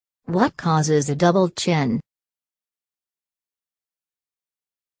What causes a double chin?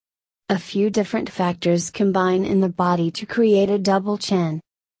 A few different factors combine in the body to create a double chin.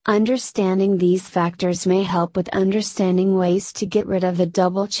 Understanding these factors may help with understanding ways to get rid of the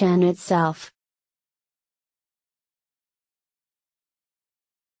double chin itself.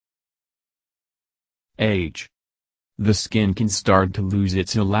 Age. The skin can start to lose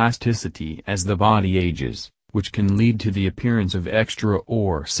its elasticity as the body ages, which can lead to the appearance of extra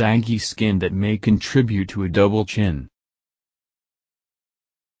or saggy skin that may contribute to a double chin.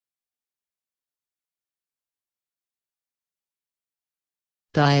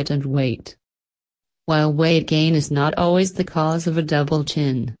 Diet and weight. While weight gain is not always the cause of a double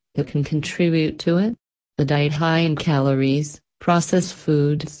chin, it can contribute to it. A diet high in calories, processed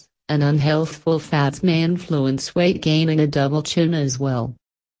foods, and unhealthful fats may influence weight gain and a double chin as well.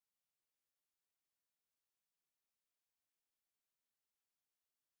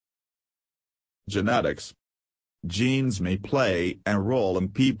 Genetics. Genes may play a role in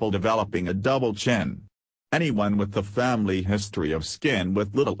people developing a double chin. Anyone with a family history of skin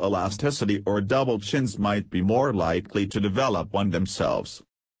with little elasticity or double chins might be more likely to develop one themselves.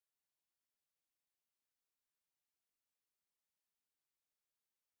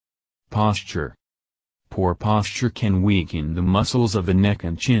 Posture. Poor posture can weaken the muscles of the neck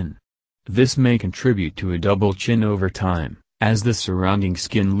and chin. This may contribute to a double chin over time, as the surrounding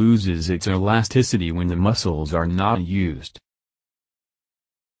skin loses its elasticity when the muscles are not used.